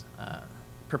eyelashes.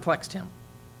 Perplexed him.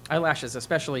 Eyelashes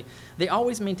especially, they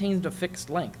always maintained a fixed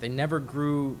length. They never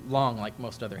grew long like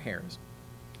most other hairs.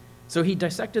 So he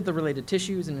dissected the related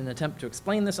tissues in an attempt to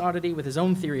explain this oddity with his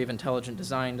own theory of intelligent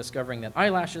design, discovering that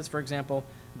eyelashes, for example,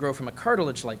 grow from a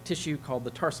cartilage-like tissue called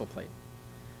the tarsal plate.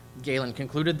 Galen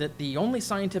concluded that the only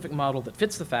scientific model that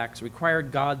fits the facts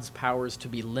required God's powers to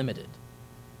be limited,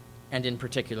 and in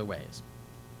particular ways.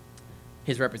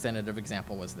 His representative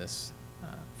example was this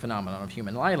phenomenon of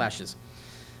human eyelashes.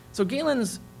 So Galen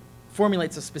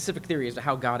formulates a specific theory as to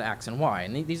how God acts and why,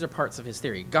 and these are parts of his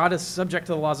theory. God is subject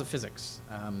to the laws of physics.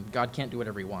 God can't do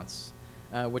whatever he wants,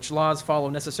 which laws follow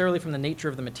necessarily from the nature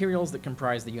of the materials that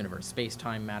comprise the universe, space,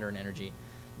 time, matter, and energy.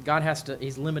 God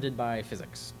he's limited by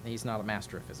physics. He's not a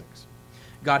master of physics.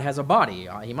 God has a body.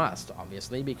 He must,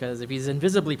 obviously, because if he's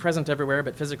invisibly present everywhere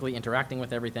but physically interacting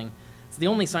with everything, it's the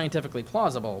only scientifically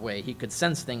plausible way he could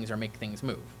sense things or make things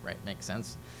move, right? Makes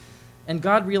sense. And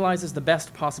God realizes the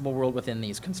best possible world within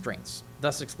these constraints,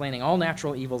 thus explaining all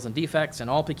natural evils and defects and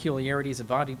all peculiarities of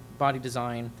body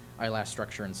design, eyelash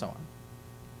structure, and so on.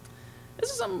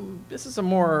 This is a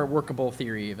more workable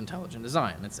theory of intelligent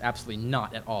design. It's absolutely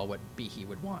not at all what Behe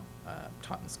would want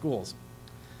taught in schools.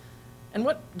 And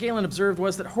what Galen observed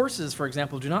was that horses, for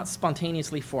example, do not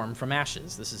spontaneously form from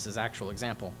ashes. This is his actual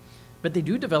example. But they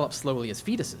do develop slowly as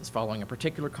fetuses, following a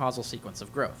particular causal sequence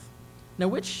of growth. Now,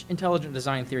 which intelligent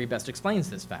design theory best explains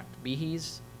this fact?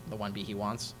 Behe's, the one Behe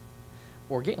wants,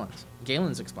 or Galen's?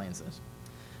 Galen's explains this.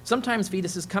 Sometimes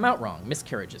fetuses come out wrong,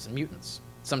 miscarriages and mutants.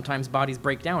 Sometimes bodies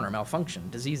break down or malfunction,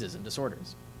 diseases and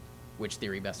disorders. Which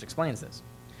theory best explains this?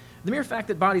 The mere fact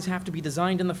that bodies have to be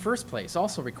designed in the first place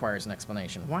also requires an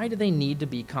explanation. Why do they need to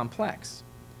be complex?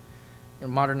 In a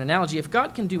modern analogy, if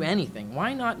God can do anything,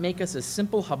 why not make us as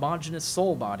simple, homogeneous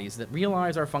soul bodies that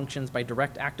realize our functions by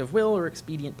direct act of will or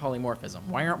expedient polymorphism?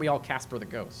 Why aren't we all Casper the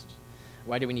Ghost?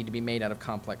 Why do we need to be made out of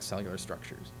complex cellular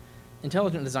structures?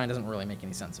 Intelligent design doesn't really make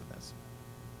any sense of this.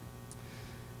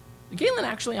 Galen,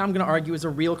 actually, I'm going to argue, is a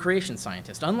real creation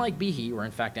scientist. Unlike Behe, or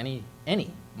in fact any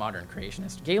modern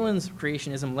creationist, Galen's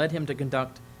creationism led him to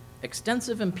conduct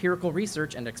extensive empirical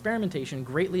research and experimentation,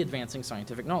 greatly advancing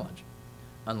scientific knowledge.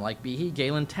 Unlike Behe,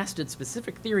 Galen tested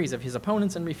specific theories of his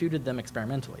opponents and refuted them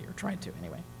experimentally, or tried to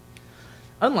anyway.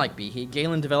 Unlike Behe,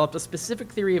 Galen developed a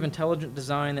specific theory of intelligent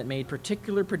design that made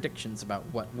particular predictions about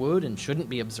what would and shouldn't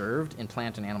be observed in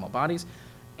plant and animal bodies,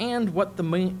 and what the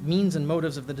means and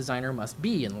motives of the designer must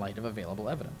be in light of available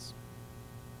evidence.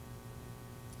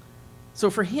 So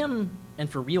for him, and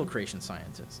for real creation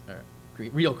scientists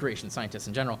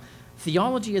in general,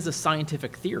 theology is a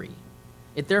scientific theory.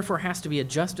 It therefore has to be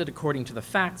adjusted according to the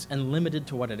facts and limited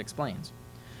to what it explains.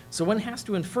 So one has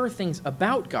to infer things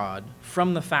about God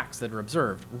from the facts that are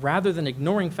observed, rather than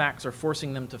ignoring facts or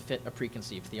forcing them to fit a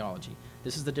preconceived theology.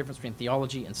 This is the difference between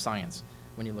theology and science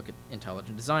when you look at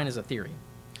intelligent design as a theory.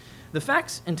 The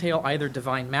facts entail either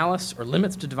divine malice or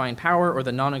limits to divine power or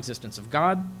the non-existence of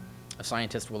God. A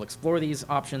scientist will explore these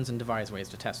options and devise ways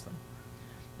to test them.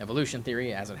 Evolution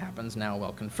theory, as it happens, now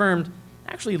well confirmed,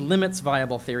 actually limits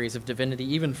viable theories of divinity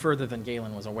even further than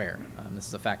Galen was aware. This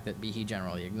is a fact that Behe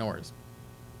generally ignores.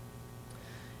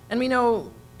 And we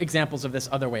know examples of this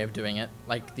other way of doing it,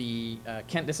 like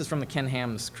this is from the Ken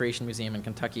Ham's Creation Museum in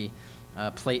Kentucky,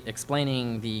 plate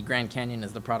explaining the Grand Canyon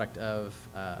as the product of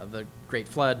the Great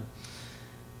Flood,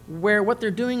 where what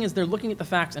they're doing is they're looking at the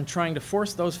facts and trying to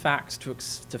force those facts to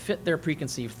fit their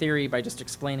preconceived theory by just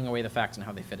explaining away the facts and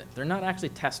how they fit it. They're not actually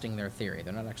testing their theory.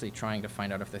 They're not actually trying to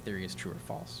find out if their theory is true or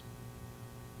false.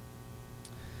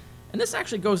 And this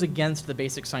actually goes against the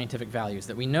basic scientific values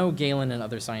that we know Galen and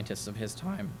other scientists of his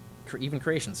time, even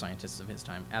creation scientists of his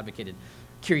time, advocated.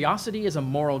 Curiosity is a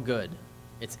moral good.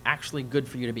 It's actually good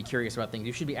for you to be curious about things.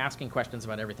 You should be asking questions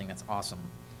about everything. That's awesome.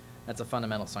 That's a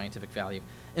fundamental scientific value.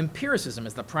 Empiricism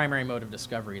is the primary mode of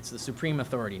discovery. It's the supreme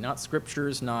authority, not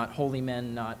scriptures, not holy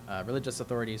men, not religious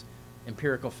authorities.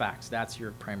 Empirical facts, that's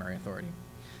your primary authority.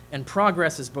 And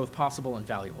progress is both possible and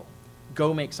valuable.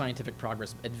 Go make scientific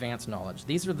progress, advance knowledge.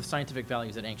 These are the scientific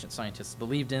values that ancient scientists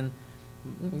believed in.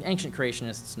 Ancient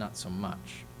creationists, not so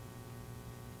much.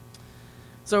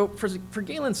 So for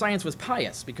Galen, science was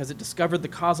pious because it discovered the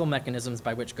causal mechanisms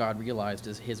by which God realized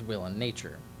his will and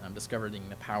nature, discovering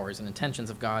the powers and intentions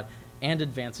of God and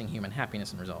advancing human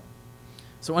happiness in result.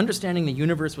 So understanding the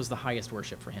universe was the highest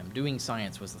worship for him. Doing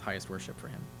science was the highest worship for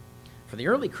him. For the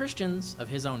early Christians of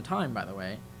his own time, by the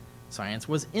way, science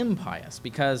was impious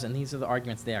because, and these are the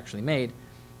arguments they actually made,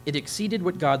 it exceeded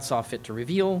what God saw fit to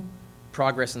reveal.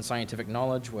 Progress in scientific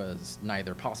knowledge was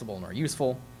neither possible nor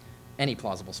useful. Any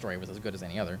plausible story was as good as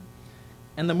any other.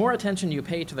 And the more attention you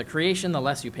pay to the creation, the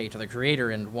less you pay to the Creator,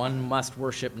 and one must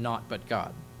worship naught but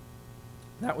God.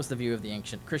 That was the view of the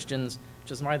ancient Christians,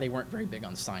 which is why they weren't very big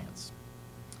on science.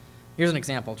 Here's an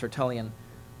example, Tertullian.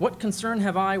 What concern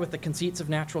have I with the conceits of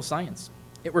natural science?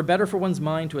 It were better for one's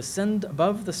mind to ascend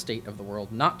above the state of the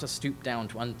world, not to stoop down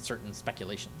to uncertain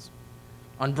speculations.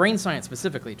 On brain science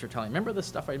specifically, Tertullian, remember the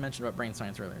stuff I mentioned about brain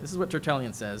science earlier? This is what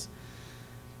Tertullian says.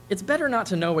 It's better not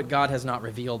to know what God has not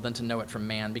revealed than to know it from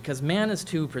man, because man is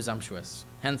too presumptuous.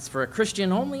 Hence, for a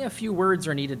Christian, only a few words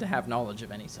are needed to have knowledge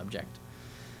of any subject.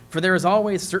 For there is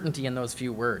always certainty in those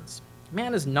few words.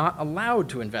 Man is not allowed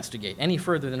to investigate any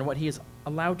further than what he is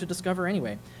allowed to discover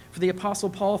anyway, for the Apostle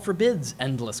Paul forbids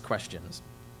endless questions.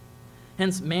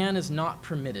 Hence, man is not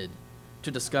permitted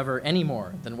to discover any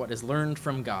more than what is learned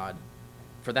from God,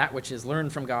 for that which is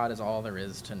learned from God is all there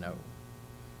is to know.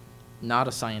 Not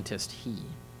a scientist, he.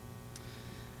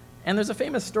 And there's a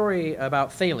famous story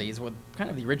about Thales, kind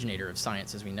of the originator of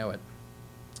science as we know it,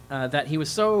 that he was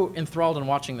so enthralled in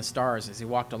watching the stars as he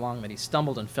walked along that he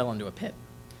stumbled and fell into a pit.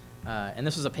 And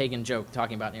this was a pagan joke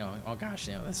talking about, oh gosh,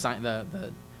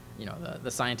 the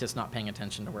scientist not paying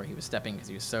attention to where he was stepping because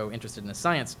he was so interested in his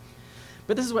science.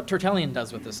 But this is what Tertullian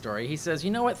does with this story. He says, you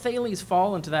know what, Thales'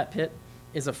 fall into that pit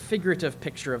is a figurative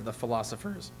picture of the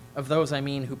philosophers, of those, I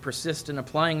mean, who persist in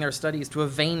applying their studies to a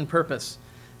vain purpose,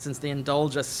 since they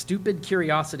indulge a stupid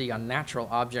curiosity on natural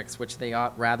objects which they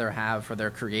ought rather have for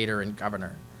their creator and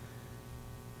governor.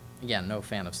 Again, no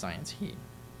fan of science, he.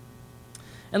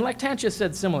 And Lactantius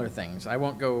said similar things. I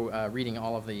won't go reading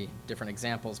all of the different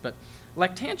examples, but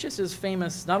Lactantius is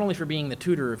famous not only for being the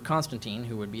tutor of Constantine,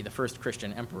 who would be the first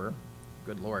Christian emperor,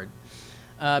 good lord,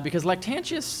 because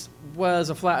Lactantius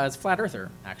was a flat earther,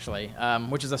 actually,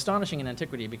 which is astonishing in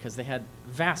antiquity because they had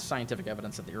vast scientific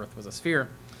evidence that the earth was a sphere.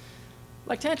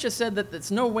 Lactantius said that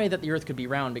it's no way that the earth could be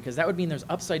round because that would mean there's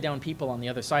upside-down people on the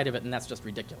other side of it, and that's just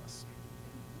ridiculous.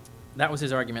 That was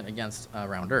his argument against a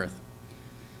round earth.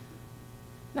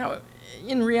 Now,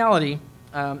 in reality,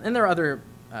 and there are other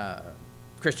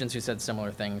Christians who said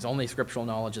similar things, only scriptural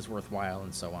knowledge is worthwhile,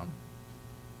 and so on.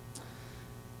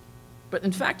 But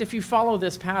in fact, if you follow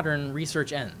this pattern,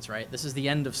 research ends, right? This is the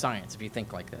end of science if you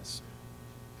think like this.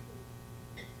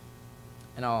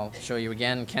 And I'll show you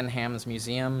again Ken Ham's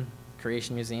museum,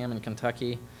 Creation Museum in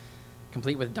Kentucky,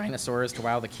 complete with dinosaurs to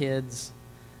wow the kids.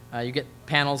 You get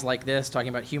panels like this talking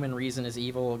about human reason is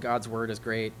evil, God's word is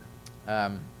great.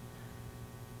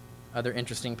 Other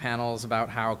interesting panels about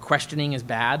how questioning is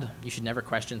bad. You should never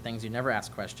question things. You never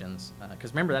ask questions.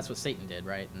 Because remember, that's what Satan did,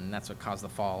 right? And that's what caused the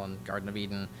fall in the Garden of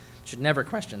Eden. You should never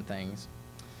question things.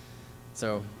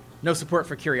 So no support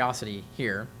for curiosity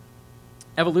here.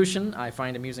 Evolution, I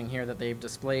find amusing here that they've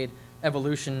displayed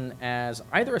evolution as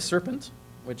either a serpent,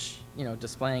 which,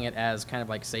 displaying it as kind of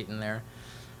like Satan there,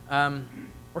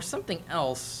 or something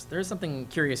else. There's something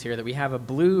curious here that we have a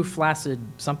blue, flaccid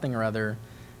something or other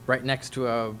right next to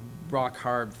a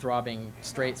rock-hard, throbbing,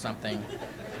 straight something.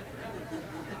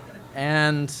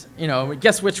 And,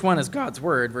 guess which one is God's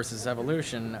word versus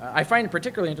evolution? I find it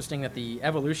particularly interesting that the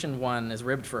evolution one is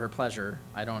ribbed for her pleasure.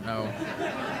 I don't know.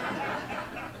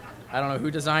 I don't know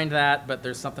who designed that, but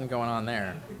there's something going on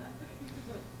there.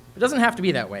 It doesn't have to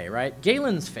be that way, right?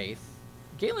 Galen's faith,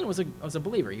 Galen was a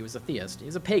believer. He was a theist. He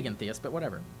was a pagan theist, but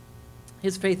whatever.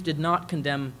 His faith did not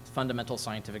condemn fundamental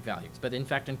scientific values, but in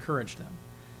fact encouraged them.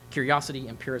 Curiosity,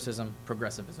 empiricism,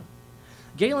 progressivism.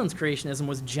 Galen's creationism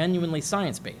was genuinely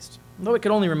science-based, though it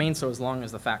could only remain so as long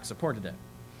as the facts supported it.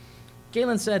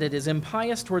 Galen said it is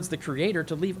impious towards the Creator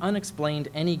to leave unexplained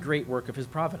any great work of his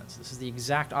providence. This is the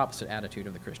exact opposite attitude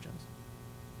of the Christians.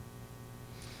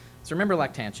 So remember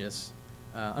Lactantius.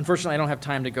 Unfortunately, I don't have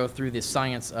time to go through the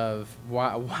science of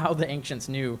how the ancients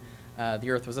knew the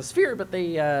Earth was a sphere, but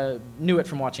they knew it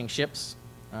from watching ships,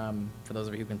 for those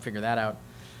of you who can figure that out.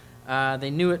 They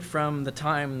knew it from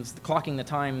clocking the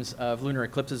times of lunar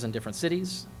eclipses in different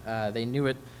cities. They knew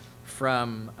it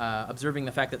from observing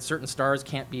the fact that certain stars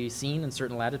can't be seen in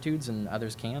certain latitudes and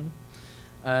others can.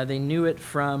 They knew it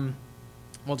from,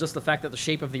 well, just the fact that the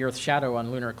shape of the Earth's shadow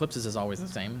on lunar eclipses is always the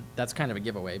same. That's kind of a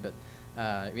giveaway, but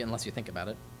unless you think about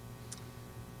it.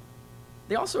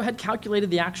 They also had calculated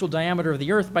the actual diameter of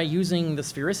the Earth by using the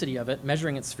sphericity of it,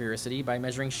 measuring its sphericity by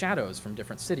measuring shadows from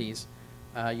different cities.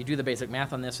 You do the basic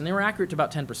math on this, and they were accurate to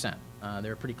about 10%. They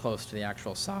were pretty close to the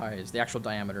actual size, the actual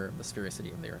diameter of the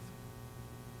sphericity of the Earth.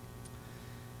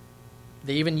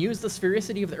 They even used the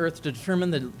sphericity of the Earth to determine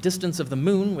the distance of the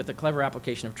Moon with a clever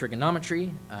application of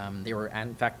trigonometry. They were,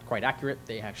 in fact, quite accurate.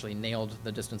 They actually nailed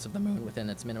the distance of the Moon within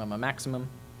its minimum and maximum.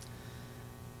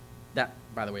 That,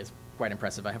 by the way, is quite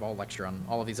impressive. I have a whole lecture on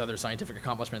all of these other scientific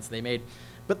accomplishments they made.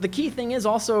 But the key thing is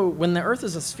also, when the Earth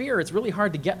is a sphere, it's really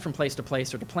hard to get from place to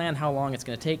place or to plan how long it's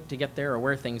going to take to get there or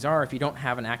where things are if you don't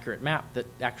have an accurate map that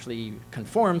actually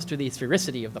conforms to the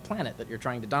sphericity of the planet that you're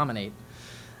trying to dominate.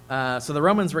 So the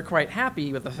Romans were quite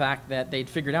happy with the fact that they'd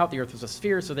figured out the Earth was a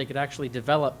sphere so they could actually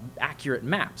develop accurate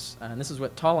maps. And this is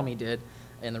what Ptolemy did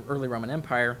in the early Roman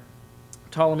Empire.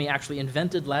 Ptolemy actually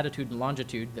invented latitude and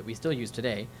longitude that we still use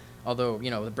today. Although,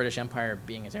 the British Empire,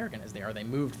 being as arrogant as they are, they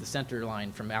moved the center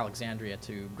line from Alexandria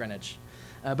to Greenwich.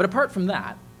 But apart from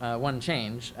that, one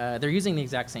change, they're using the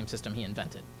exact same system he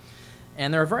invented.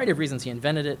 And there are a variety of reasons he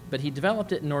invented it, but he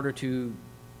developed it in order to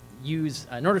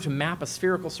map a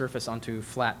spherical surface onto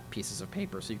flat pieces of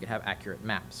paper so you could have accurate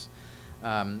maps.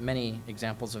 Many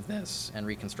examples of this and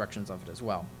reconstructions of it as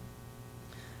well.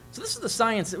 So this is the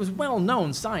science. It was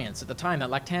well-known science at the time that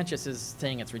Lactantius is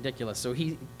saying it's ridiculous. So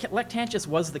Lactantius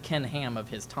was the Ken Ham of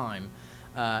his time,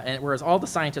 whereas all the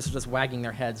scientists are just wagging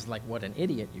their heads like, what an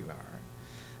idiot you are.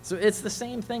 So it's the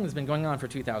same thing that's been going on for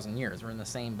 2,000 years. We're in the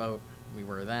same boat we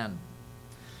were then.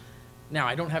 Now,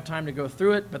 I don't have time to go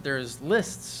through it, but there's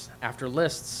lists after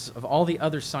lists of all the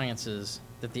other sciences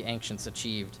that the ancients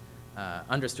achieved,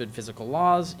 understood physical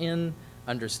laws in,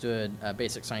 understood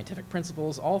basic scientific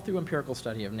principles, all through empirical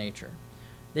study of nature.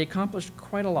 They accomplished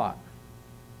quite a lot.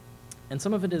 And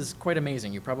some of it is quite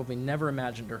amazing. You probably never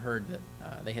imagined or heard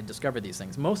that they had discovered these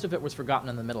things. Most of it was forgotten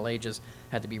in the Middle Ages,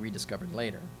 had to be rediscovered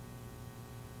later.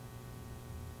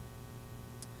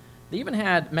 They even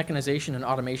had mechanization and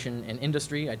automation in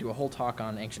industry. I do a whole talk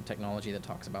on ancient technology that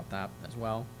talks about that as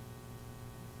well.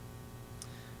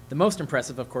 The most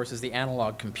impressive, of course, is the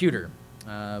analog computer.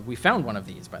 We found one of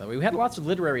these, by the way. We had lots of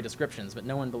literary descriptions, but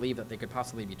no one believed that they could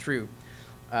possibly be true.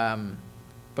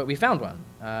 But we found one.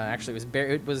 Actually,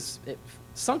 it was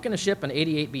sunk in a ship in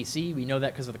 88 BC. We know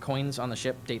that because of the coins on the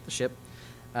ship, date the ship.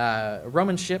 A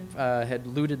Roman ship had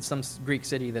looted some Greek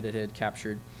city that it had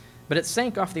captured. But it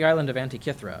sank off the island of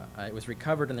Antikythera. It was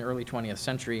recovered in the early 20th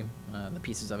century, the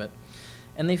pieces of it.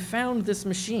 And they found this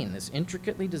machine, this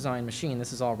intricately designed machine.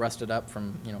 This is all rusted up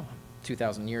from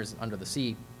 2,000 years under the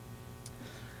sea.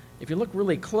 If you look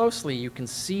really closely, you can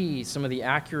see some of the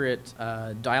accurate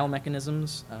dial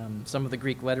mechanisms. Some of the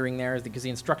Greek lettering there is because the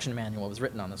instruction manual was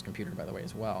written on this computer, by the way,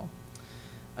 as well.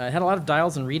 It had a lot of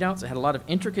dials and readouts. It had a lot of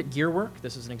intricate gear work.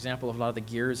 This is an example of a lot of the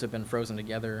gears have been frozen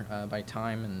together by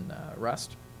time and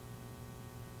rust.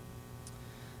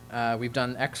 We've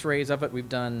done x-rays of it. We've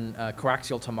done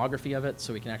coaxial tomography of it,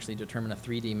 so we can actually determine a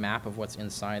 3D map of what's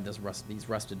inside these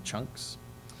rusted chunks.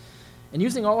 And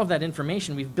using all of that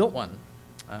information, we've built one.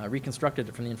 Reconstructed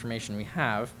it from the information we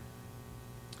have.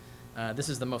 This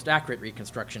is the most accurate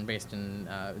reconstruction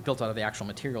built out of the actual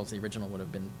materials the original would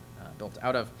have been built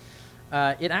out of.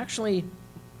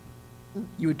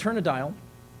 You would turn a dial,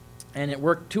 and it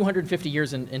worked 250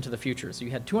 years into the future. So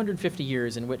you had 250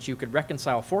 years in which you could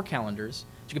reconcile 4 calendars.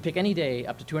 So you could pick any day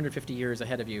up to 250 years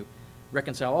ahead of you,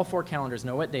 reconcile all 4 calendars,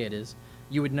 know what day it is.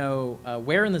 You would know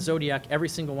where in the zodiac every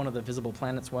single one of the visible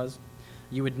planets was.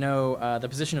 You would know the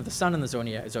position of the sun in the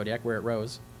zodiac, where it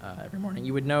rose every morning.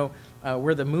 You would know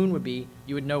where the moon would be.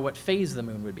 You would know what phase the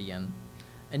moon would be in.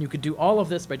 And you could do all of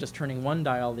this by just turning one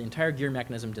dial. The entire gear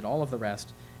mechanism did all of the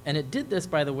rest. And it did this,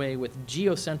 by the way, with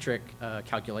geocentric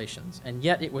calculations. And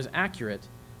yet it was accurate.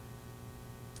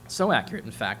 So accurate,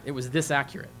 in fact, it was this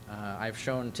accurate. I've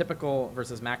shown typical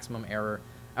versus maximum error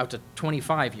out to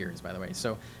 25 years, by the way.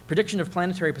 So prediction of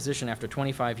planetary position after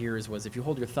 25 years was, if you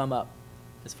hold your thumb up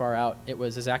as far out, it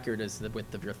was as accurate as the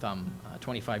width of your thumb,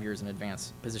 25 years in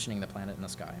advance, positioning the planet in the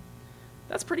sky.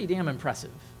 That's pretty damn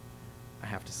impressive, I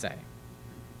have to say.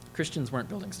 Christians weren't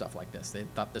building stuff like this. They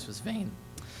thought this was vain.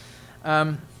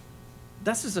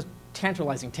 This is a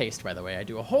tantalizing taste, by the way. I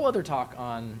do a whole other talk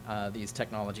on these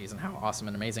technologies and how awesome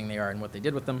and amazing they are and what they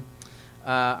did with them.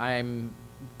 I'm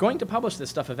going to publish this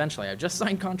stuff eventually. I've just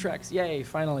signed contracts, yay,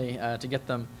 finally, to get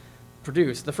them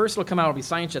produced. The first will come out will be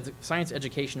Science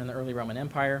Education in the Early Roman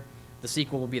Empire. The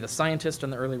sequel will be The Scientist in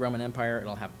the Early Roman Empire.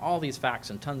 It'll have all these facts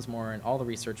and tons more and all the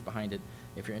research behind it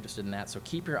if you're interested in that. So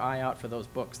keep your eye out for those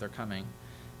books. They're coming,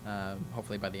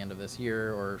 hopefully by the end of this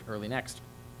year or early next.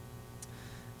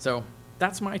 So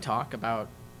that's my talk about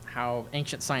how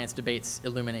ancient science debates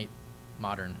illuminate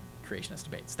modern creationist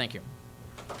debates. Thank you.